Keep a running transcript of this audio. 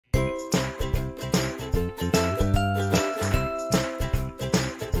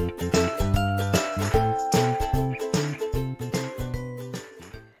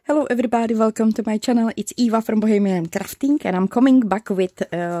everybody, welcome to my channel. It's Eva from Bohemian Crafting and I'm coming back with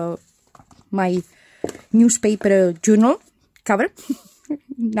my newspaper journal cover.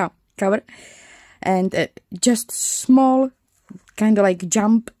 cover. And just small kind of like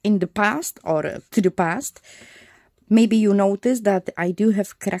jump in the past or to the past. Maybe you notice that I do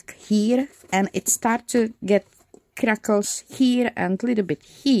have crack here and it starts to get crackles here and a little bit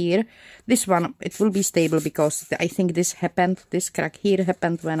here. This one, it will be stable because I think this crack here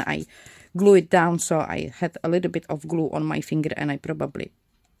happened when I glue it down, so I had a little bit of glue on my finger and I probably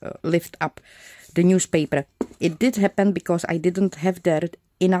lift up the newspaper. It did happen because I didn't have there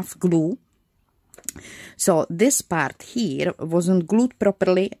enough glue, so this part here wasn't glued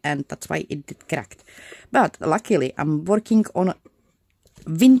properly and that's why it did crack. But luckily I'm working on a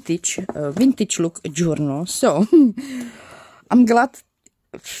vintage look journal, so I'm glad.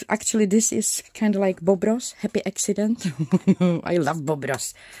 Actually, this is kind of like Bob Ross, Happy Accident. I love Bob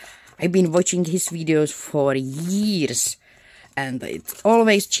Ross. I've been watching his videos for years and it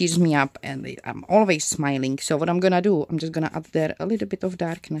always cheers me up and I'm always smiling. So what I'm gonna do, I'm just gonna add there a little bit of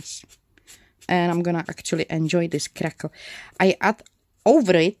darkness and I'm gonna actually enjoy this crackle. I add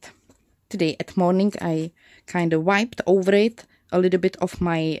over it today at morning. I kind of wiped over it a little bit of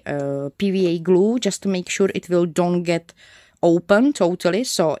my PVA glue just to make sure it will don't get open totally,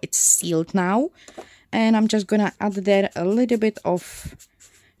 so it's sealed now. And I'm just gonna add there a little bit of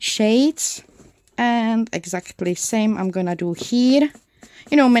shades and exactly same I'm gonna do here.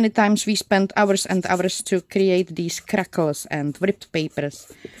 You know, many times we spend hours and hours to create these crackles and ripped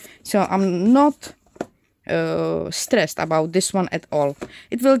papers, so I'm not stressed about this one at all.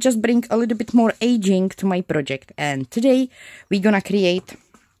 It will just bring a little bit more aging to my project. And today we're gonna create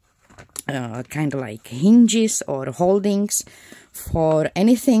kind of like hinges or holdings for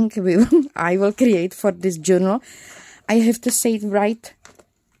anything I will create for this journal. I have to say right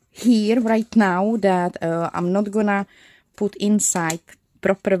here, right now, that I'm not gonna put inside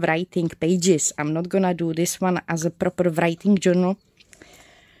proper writing pages. I'm not gonna do this one as a proper writing journal,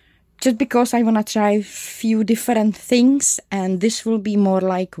 just because I wanna try few different things, and this will be more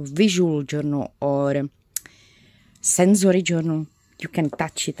like visual journal or sensory journal. You can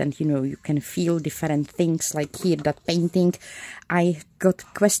touch it and, you know, you can feel different things, like here, that painting. I got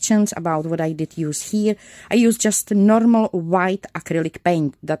questions about what I did use here. I used just normal white acrylic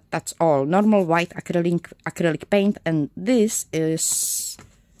paint. That's all. Normal white acrylic paint. And this is...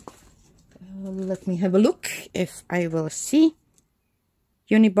 let me have a look if I will see.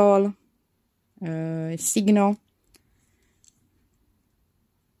 Uniball, Signo.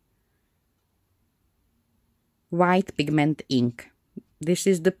 White pigment ink. This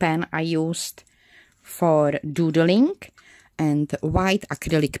is the pen I used for doodling, and white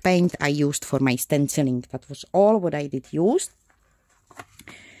acrylic paint I used for my stenciling. That was all what I did use.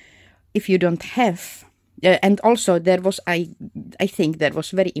 If you don't have, and also there was, I think that was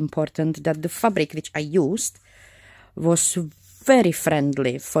very important that the fabric which I used was very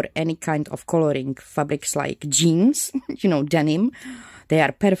friendly for any kind of coloring. Fabrics like jeans, you know, denim. They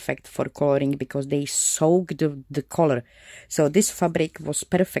are perfect for coloring because they soak the color. So this fabric was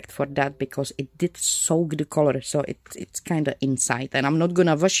perfect for that because it did soak the color. So it's kind of inside, and I'm not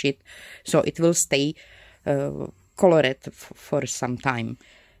gonna wash it, so it will stay colored for some time.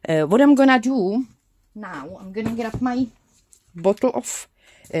 What I'm gonna do now, I'm gonna grab my bottle of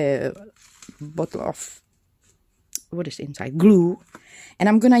what is inside, glue, and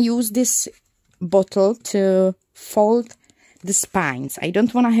I'm gonna use this bottle to fold the spines. I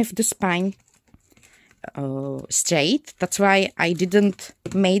don't want to have the spine straight. That's why I didn't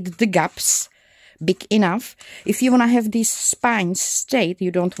made the gaps big enough. If you want to have these spines straight,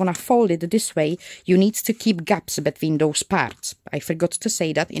 you don't want to fold it this way. You need to keep gaps between those parts. I forgot to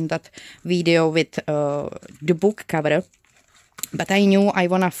say that in that video with the book cover, but I knew I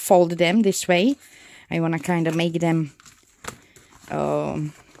want to fold them this way. I want to kind of make them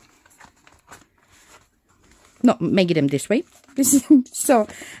make them this way. So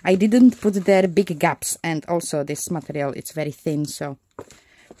I didn't put there big gaps, and also this material, it's very thin, so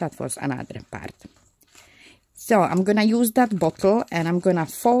that was another part. So I'm gonna use that bottle and I'm gonna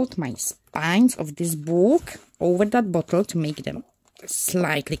fold my spines of this book over that bottle to make them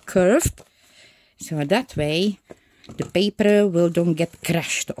slightly curved, so that way the paper will don't get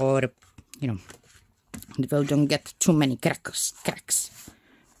crushed, or, you know, it will don't get too many cracks.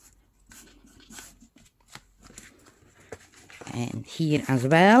 And here as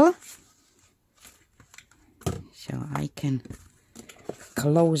well, so I can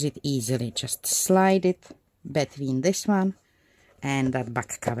close it easily. Just slide it between this one and that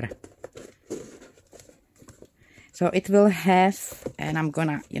back cover. So it will have, and I'm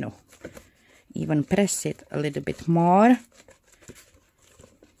gonna, you know, even press it a little bit more.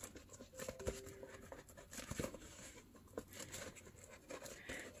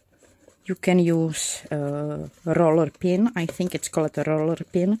 You can use a roller pin. I think it's called a roller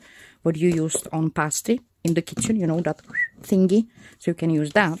pin, what you used on pastry in the kitchen, you know, that thingy. So you can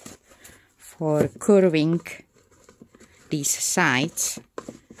use that for curving these sides,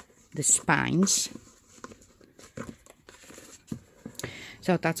 the spines.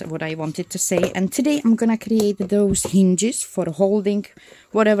 So that's what I wanted to say. And today I'm gonna create those hinges for holding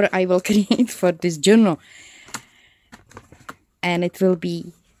whatever I will create for this journal. And it will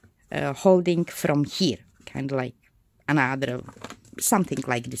be holding from here, kind of like another, something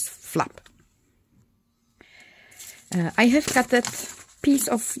like this flap. I have cut that piece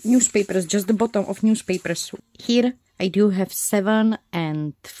of newspapers, just the bottom of newspapers. Here I do have 7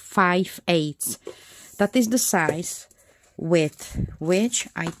 5/8. That is the size with which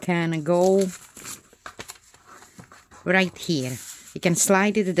I can go right here. You can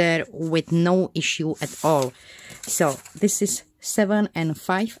slide it there with no issue at all. So this is 7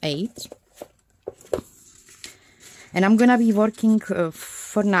 5/8, and I'm gonna be working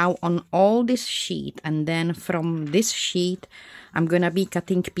for now on all this sheet, and then from this sheet I'm gonna be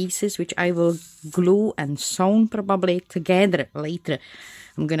cutting pieces which I will glue and sew probably together later.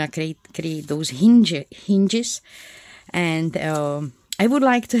 I'm gonna create those hinges, and I would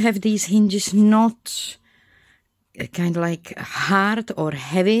like to have these hinges not kind of like hard or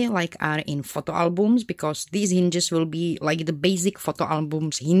heavy like are in photo albums, because these hinges will be like the basic photo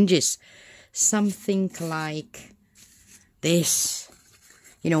albums hinges, something like this.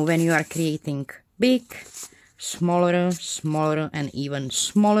 You know, when you are creating big, smaller and even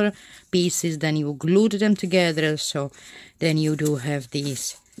smaller pieces, then you glued them together, so then you do have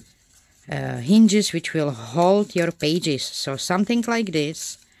these hinges which will hold your pages. So something like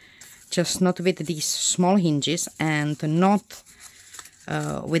this, just not with these small hinges, and not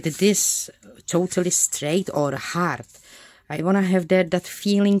with this totally straight or hard. I want to have that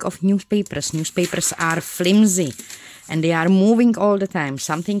feeling of newspapers. Newspapers are flimsy and they are moving all the time,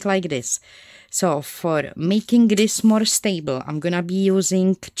 something like this. So for making this more stable, I'm gonna be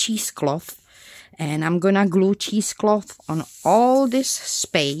using cheesecloth, and I'm gonna glue cheesecloth on all this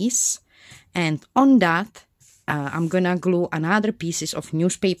space, and on that I'm gonna glue another pieces of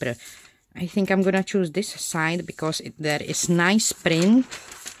newspaper. I think I'm gonna choose this side because there is nice print.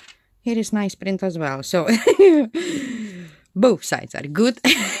 Here is nice print as well, so both sides are good.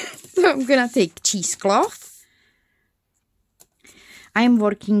 So I'm gonna take cheesecloth. I'm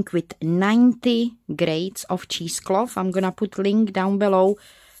working with 90 grades of cheesecloth. I'm gonna put link down below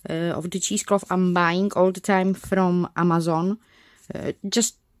of the cheesecloth I'm buying all the time from Amazon,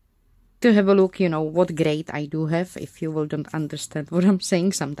 just to have a look, you know, what grade I do have. If you will don't understand what I'm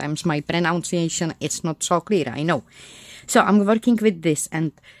saying, sometimes my pronunciation is not so clear, I know. So I'm working with this,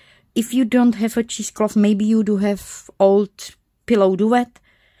 and if you don't have a cheesecloth, maybe you do have old pillow duvet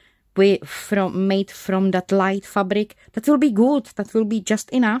made from that light fabric. That will be good, that will be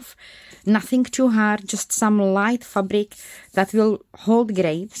just enough. Nothing too hard, just some light fabric that will hold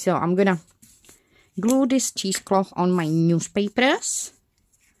great. So I'm gonna glue this cheesecloth on my newspapers.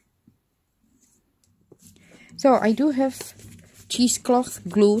 So I do have cheesecloth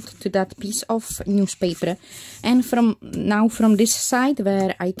glued to that piece of newspaper, and from this side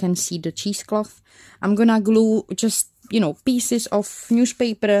where I can see the cheesecloth, I'm gonna glue just, you know, pieces of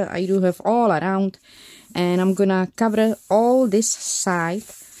newspaper I do have all around, and I'm gonna cover all this side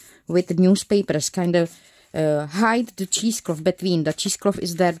with the newspapers, kind of hide the cheesecloth between. The cheesecloth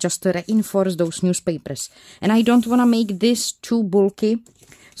is there just to reinforce those newspapers, and I don't want to make this too bulky.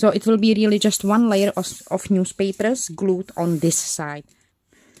 So it will be really just one layer of newspapers glued on this side.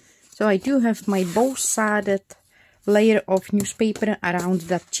 So I do have my both-sided layer of newspaper around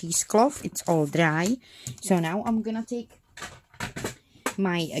that cheesecloth. It's all dry. So now I'm gonna take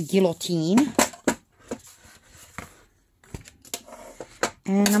my guillotine,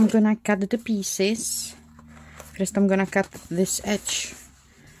 and I'm gonna cut the pieces. First I'm gonna cut this edge.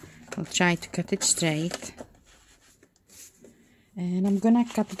 I'll try to cut it straight. And I'm gonna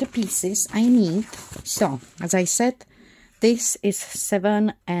cut the pieces I need. So, as I said, this is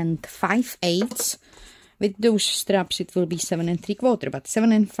 7 5/8. With those straps it will be 7 3/4, but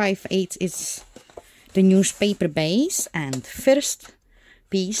 7 5/8 is the newspaper base. And first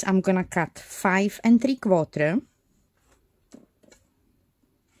piece I'm gonna cut 5 3/4.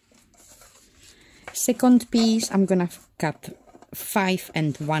 Second piece I'm gonna cut 5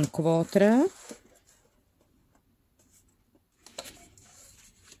 1/4.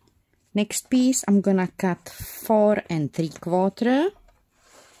 Next piece I'm gonna cut 4 3/4.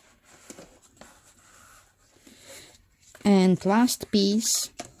 And last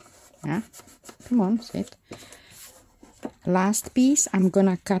piece, yeah, come on, sit. Last piece I'm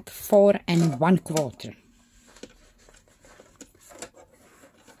gonna cut 4 1/4.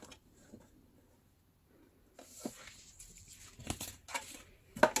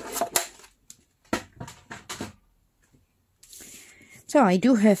 So I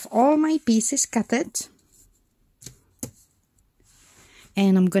do have all my pieces cutted,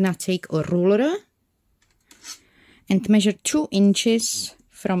 and I'm gonna take a ruler and measure 2 inches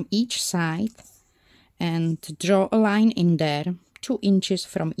from each side and draw a line in there, 2 inches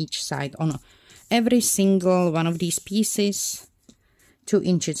from each side on every single one of these pieces. 2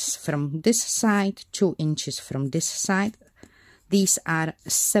 inches from this side, 2 inches from this side. These are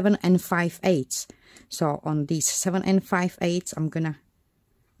 7 5/8. So on these 7 5/8 I'm gonna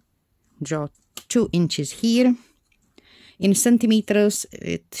draw 2 inches here. In centimeters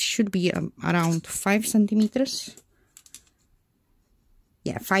it should be around 5 centimeters.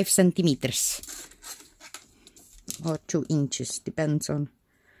 Yeah, 5 centimeters or 2 inches, depends on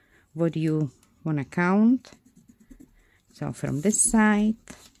what you want to count. So from this side,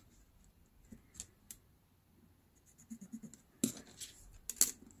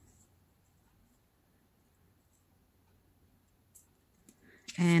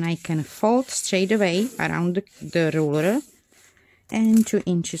 and I can fold straight away around the ruler, and 2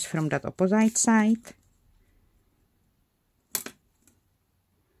 inches from that opposite side.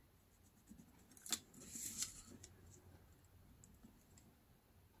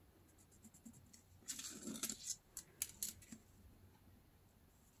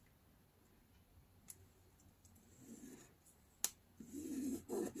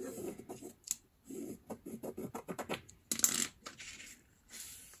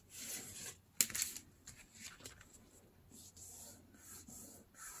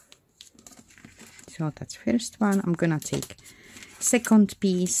 So that's first one. I'm gonna take second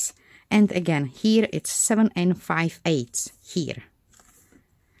piece, and again here it's 7 5/8 here.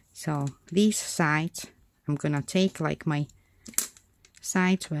 So these sides I'm gonna take like my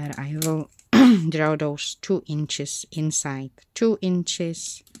sides where I will draw those 2 inches inside, 2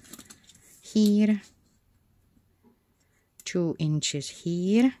 inches here, 2 inches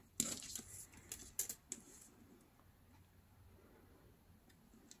here.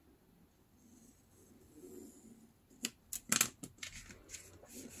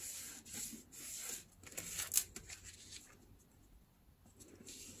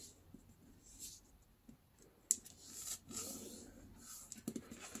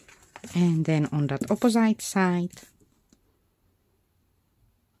 And then on that opposite side.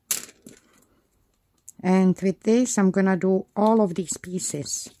 And with this I'm gonna do all of these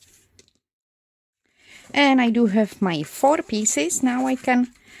pieces. And I do have my 4 pieces. Now I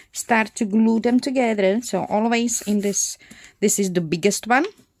can start to glue them together. So always in this is the biggest one,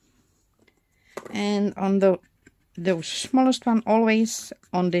 and on the smallest one, always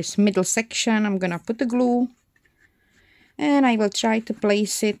on this middle section, I'm gonna put the glue, and I will try to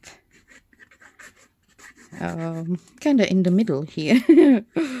place it kind of in the middle here.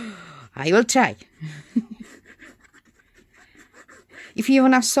 I will try. If you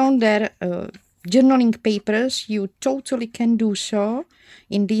wanna sew their journaling papers, you totally can do so.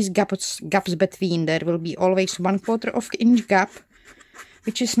 In these gaps between, there will be always 1/4 of inch gap,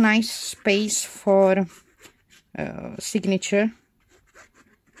 which is nice space for signature.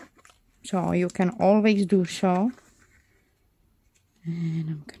 So you can always do so. And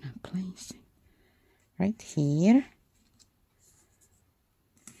I'm gonna place it right here.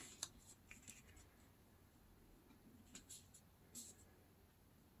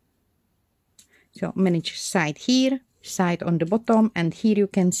 So manage side here, side on the bottom, and here you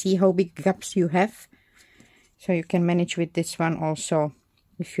can see how big gaps you have. So you can manage with this one also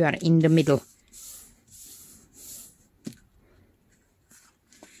if you are in the middle.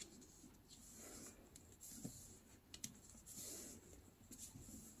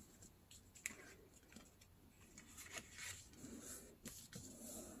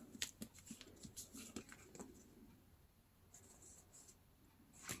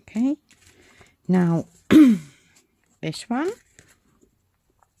 Okay, now this one,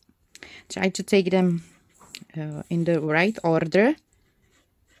 try to take them in the right order.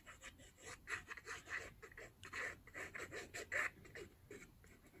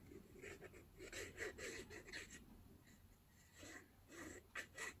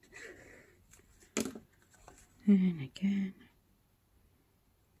 And again.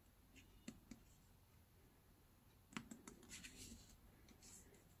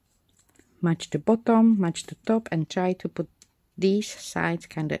 match the bottom, match the top, and try to put these sides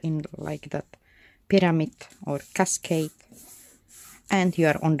kind of in like that pyramid or cascade, and you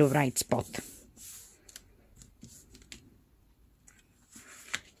are on the right spot.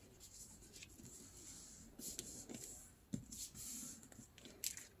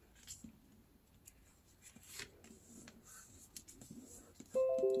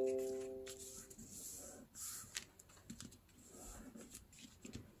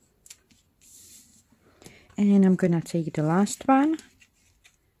 And I'm gonna take the last one.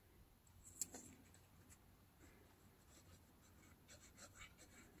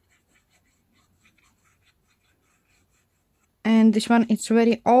 And this one, it's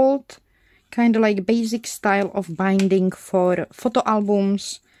very old, kind of like basic style of binding for photo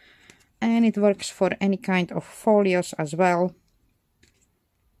albums. And it works for any kind of folios as well.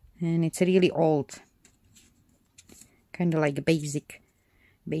 And it's really old. Kind of like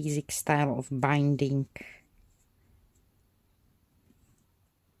basic style of binding.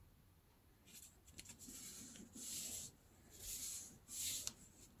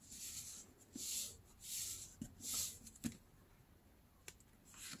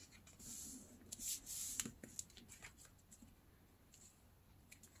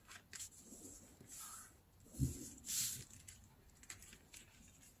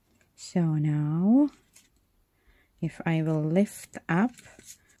 So now, if I will lift up,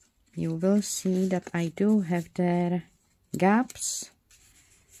 you will see that I do have there gaps.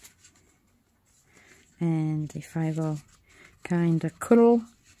 And if I will kind of curl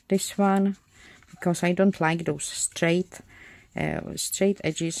this one, because I don't like those straight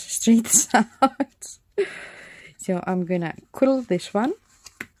edges, straight sides. So I'm gonna curl this one.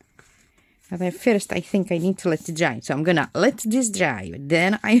 But first, I think I need to let it dry. So I'm gonna let this dry.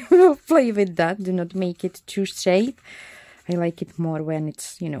 Then I will play with that. Do not make it too straight. I like it more when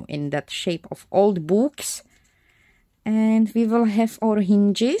it's, you know, in that shape of old books. And we will have our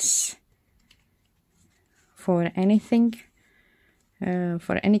hinges for anything,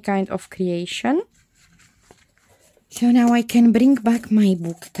 for any kind of creation. So now I can bring back my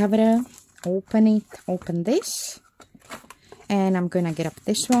book cover, open it, open this. And I'm gonna get up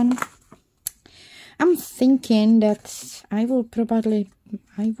this one. I'm thinking that I would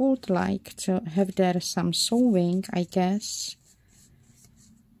like to have there some sewing, I guess.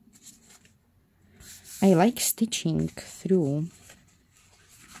 I like stitching through.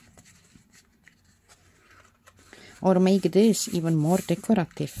 Or make this even more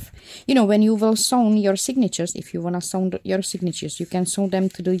decorative. You know, when you will sew your signatures, if you want to sew your signatures, you can sew them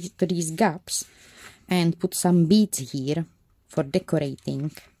to these gaps and put some beads here for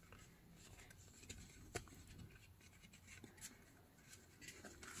decorating.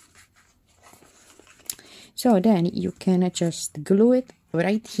 So then you can just glue it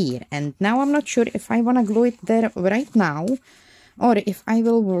right here. And now I'm not sure if I want to glue it there right now, or if I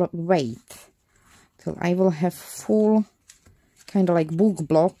will wait till I will have full kind of like book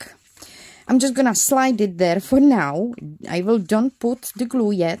block. I'm just gonna slide it there for now. I will don't put the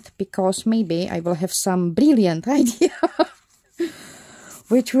glue yet, because maybe I will have some brilliant idea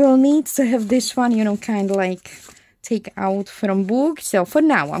which will need to have this one, you know, kind of like take out from book. So for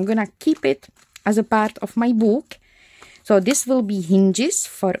now I'm gonna keep it as a part of my book. So this will be hinges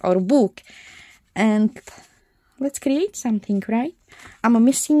for our book. And let's create something, right? I'm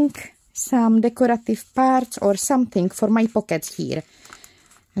missing some decorative parts or something for my pockets here.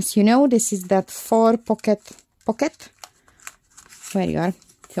 As you know, this is that 4 pocket. Where you are.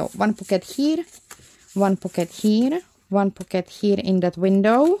 So one pocket here, one pocket here, one pocket here in that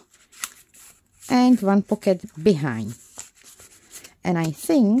window, and one pocket behind. And I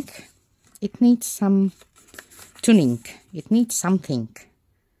think it needs some tuning. It needs something.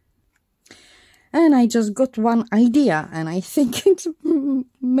 And I just got one idea, and I think it's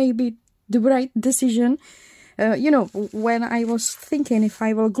maybe the right decision. You know, when I was thinking if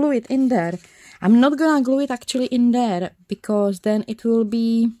I will glue it in there, I'm not gonna glue it actually in there, because then it will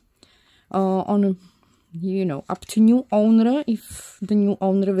be on, you know, up to new owner, if the new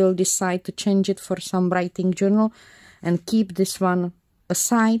owner will decide to change it for some writing journal and keep this one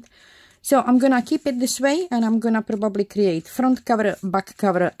aside. So I'm gonna keep it this way, and I'm gonna probably create front cover, back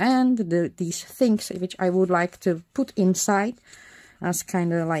cover, and these things which I would like to put inside as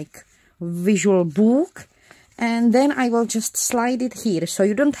kind of like visual book. And then I will just slide it here, so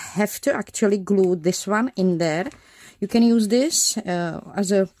you don't have to actually glue this one in there. You can use this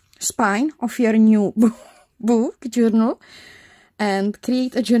as a spine of your new book journal, and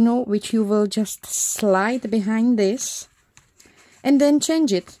create a journal which you will just slide behind this and then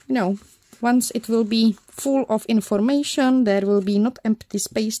change it, you know, once it will be full of information, there will be not empty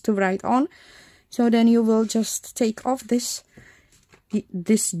space to write on. So then you will just take off this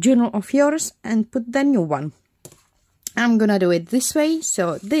journal of yours and put the new one. I'm gonna do it this way.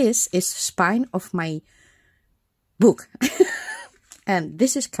 So this is spine of my book. And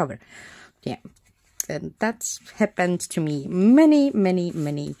this is cover. Yeah. And that's happened to me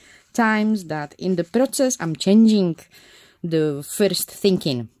many times, that in the process I'm changing the first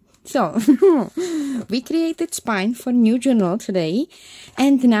thinking. So we created spine for new journal today,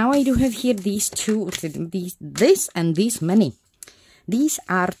 and now I do have here these two, this and these many. These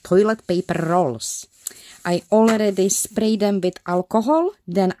are toilet paper rolls. I already spray them with alcohol,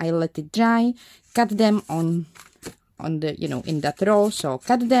 then I let it dry, cut them on the, you know, in that roll. So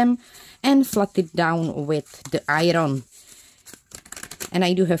cut them and flat it down with the iron. And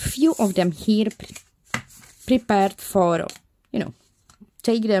I do have few of them here prepared for, you know,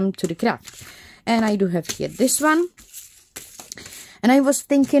 take them to the craft. And I do have here this one. And I was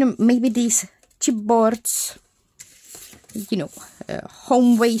thinking maybe these chipboards, you know,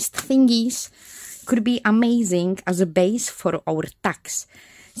 home waste thingies could be amazing as a base for our tags.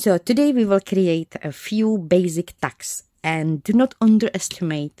 So today we will create a few basic tags, and do not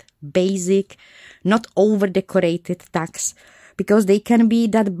underestimate basic, not over decorated tags, because they can be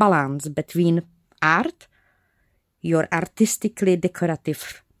that balance between art, your artistically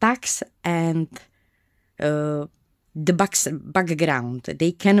decorative tags, and the background.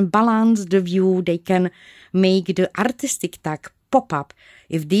 They can balance the view, they can make the artistic tag pop up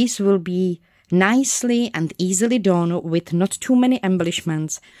if these will be nicely and easily done with not too many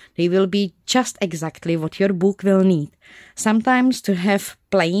embellishments. They will be just exactly what your book will need. Sometimes to have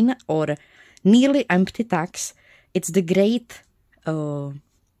plain or nearly empty tags, it's the great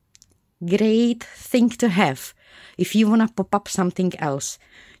thing to have. If you wanna pop up something else,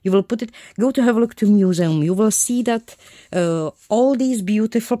 you will put it, go to have a look to museum, you will see that all these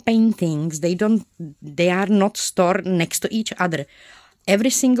beautiful paintings, they are not stored next to each other. Every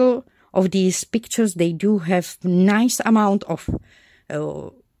single of these pictures, they do have nice amount of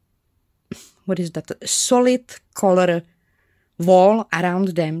what is that, solid color wall around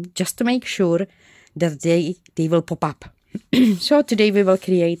them, just to make sure that they will pop up. So today we will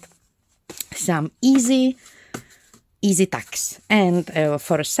create some easy tags, and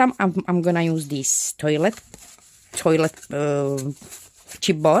for some I'm gonna use these toilet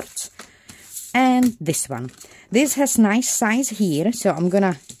chipboards, and this one. This has nice size here, so I'm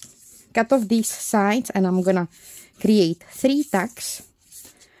gonna cut off these sides and I'm gonna create 3 tags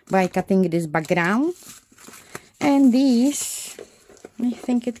by cutting this background. And these, I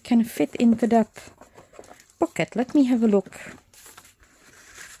think it can fit into that pocket. Let me have a look.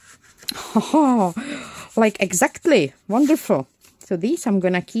 Oh, like exactly, wonderful. So these I'm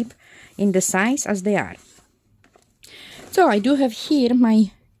gonna keep in the size as they are. So I do have here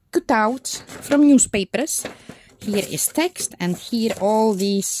my cutouts from newspapers. Here is text, and here all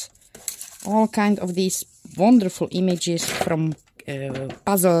kind of these wonderful images from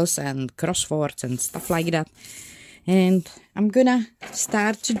puzzles and crosswords and stuff like that. And I'm gonna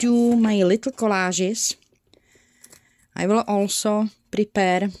start to do my little collages. I will also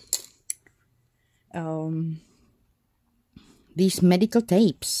prepare these medical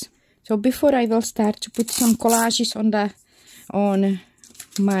tapes. So before I will start to put some collages on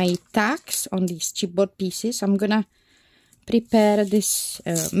my tags on these chipboard pieces, I'm gonna prepare this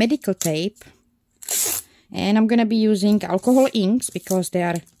medical tape, and I'm gonna be using alcohol inks because they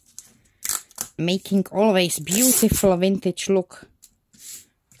are making always beautiful vintage look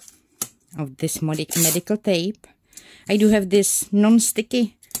of this medical tape. I do have this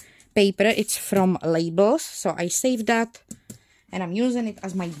non-sticky paper, it's from Labels, so I saved that and I'm using it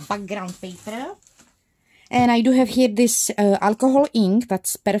as my background paper. And I do have here this alcohol ink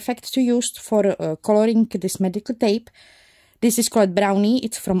that's perfect to use for coloring this medical tape. This is called Brownie,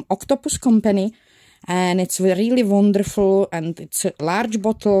 it's from Octopus Company, and it's really wonderful, and it's a large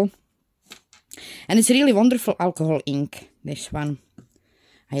bottle, and it's really wonderful alcohol ink, this one.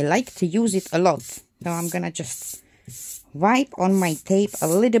 I like to use it a lot. So I'm gonna just wipe on my tape a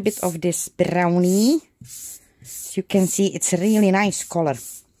little bit of this Brownie. As you can see, it's a really nice color.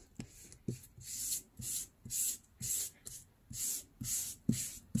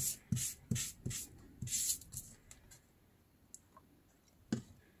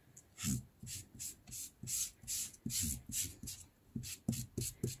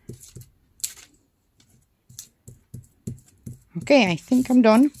 Okay, I think I'm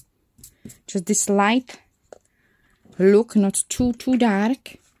done. Just this light look, not too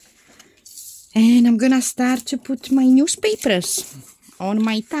dark. And I'm gonna start to put my newspapers on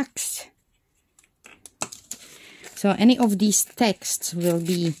my tags. So any of these texts will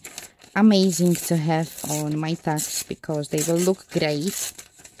be amazing to have on my tags because they will look great.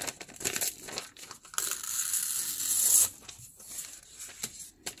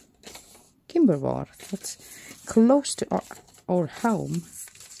 Kimberworth, that's close to our home.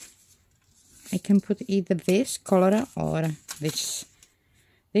 I can put either this color or this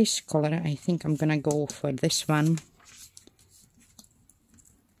color. I think I'm gonna go for this one.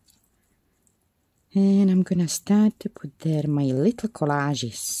 And I'm gonna start to put there my little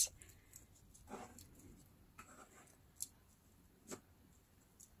collages.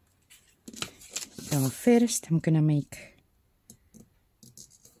 So first I'm gonna make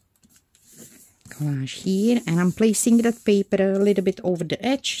collage here, and I'm placing that paper a little bit over the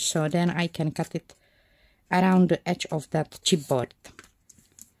edge, so then I can cut it around the edge of that chipboard.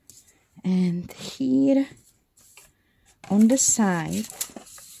 And here on the side,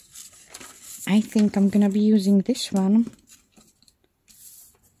 I think I'm gonna be using this one.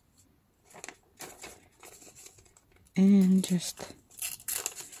 And just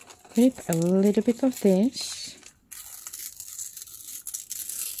grip a little bit of this.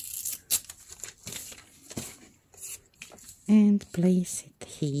 And place it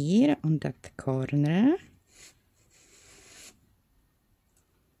here on that corner.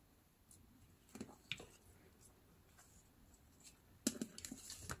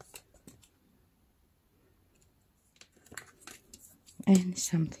 And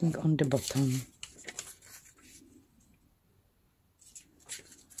something on the bottom.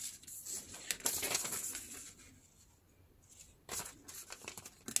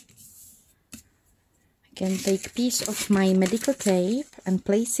 I can take piece of my medical tape and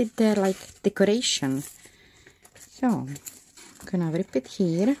place it there like decoration. So I'm gonna rip it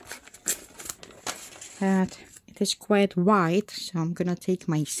here. But it is quite wide, so I'm gonna take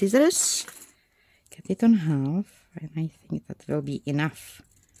my scissors, cut it on half. And I think that will be enough.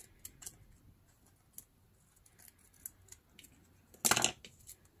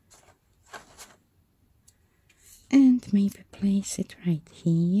 And maybe place it right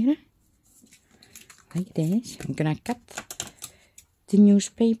here, like this. I'm gonna cut the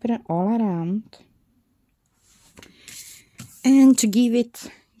newspaper all around. And to give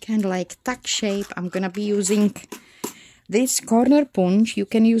it kind of like tuck shape, I'm gonna be using this corner punch. You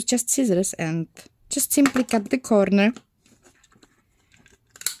can use just scissors and just simply cut the corner.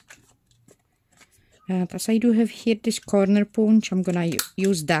 And as I do have here this corner punch, I'm gonna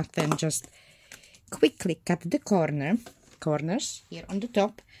use that and just quickly cut the corners here on the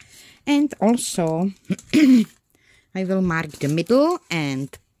top. And also I will mark the middle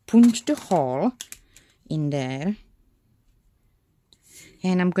and punch the hole in there.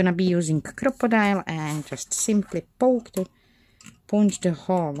 And I'm gonna be using crocodile and just simply punch the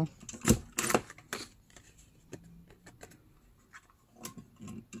hole.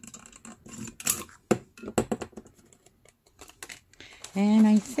 And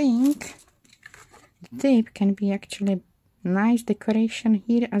I think the tape can be actually nice decoration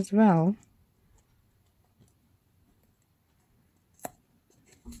here as well.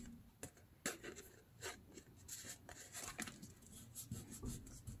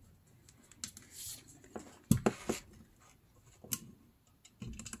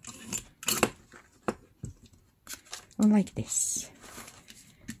 Like this.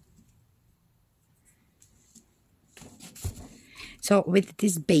 So with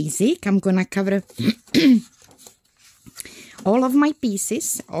this basic, I'm gonna cover all of my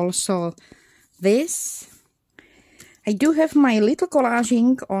pieces. Also this. I do have my little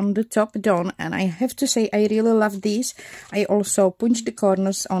collaging on the top done, and I have to say I really love these. I also punched the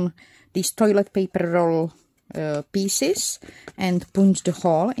corners on these toilet paper roll pieces and punched the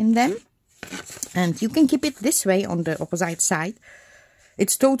hole in them. And you can keep it this way on the opposite side.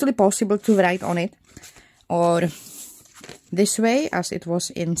 It's totally possible to write on it, or this way as it was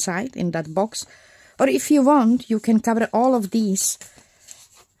inside in that box. Or if you want, you can cover all of these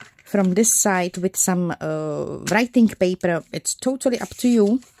from this side with some writing paper. It's totally up to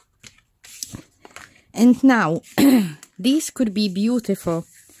you. And now these could be beautiful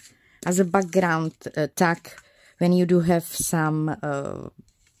as a background tag when you do have some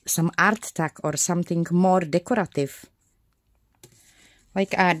art tag or something more decorative.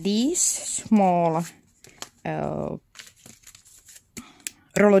 Like are these small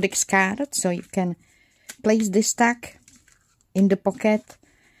Rolodex cards, so you can place this tag in the pocket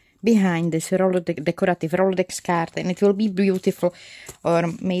behind this decorative Rolodex card, and it will be beautiful.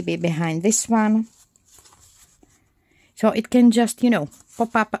 Or maybe behind this one, so it can just, you know,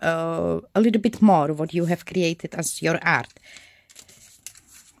 pop up a little bit more what you have created as your art.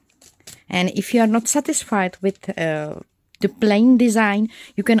 And if you are not satisfied with the plain design,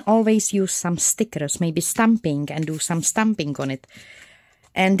 you can always use some stickers, maybe stamping, and do some stamping on it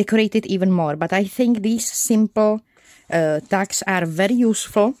and decorate it even more. But I think these simple tags are very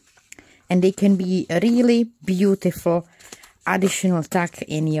useful, and they can be a really beautiful additional tag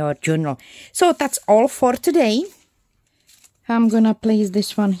in your journal. So that's all for today. I'm gonna place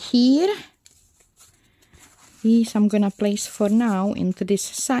this one here. These I'm gonna place for now into this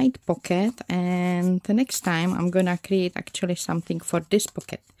side pocket, and the next time I'm gonna create actually something for this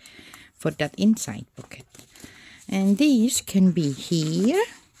pocket, for that inside pocket. And these can be here,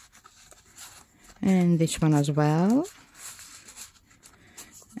 and this one as well.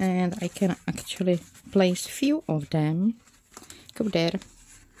 And I can actually place few of them. Go there.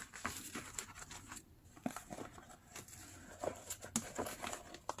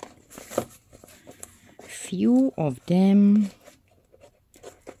 Few of them.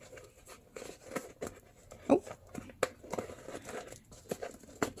 Oh,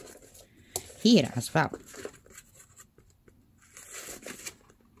 here as well.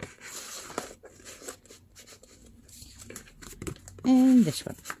 And this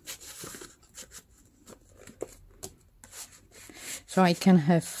one. So I can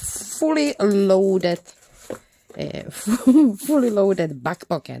have fully loaded back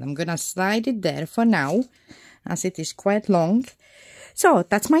pocket. I'm gonna slide it there for now, as it is quite long. So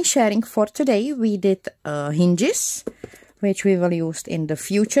that's my sharing for today. We did hinges, which we will use in the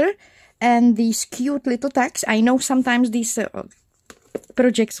future, and these cute little tags. I know sometimes these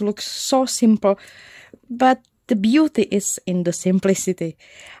projects look so simple, but the beauty is in the simplicity.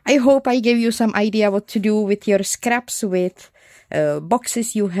 I hope I gave you some idea what to do with your scraps, with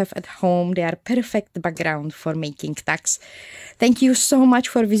boxes you have at home. They are perfect background for making tags. Thank you so much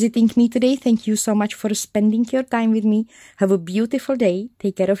for visiting me today. Thank you so much for spending your time with me. Have a beautiful day.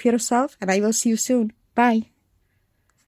 Take care of yourself, and I will see you soon. Bye.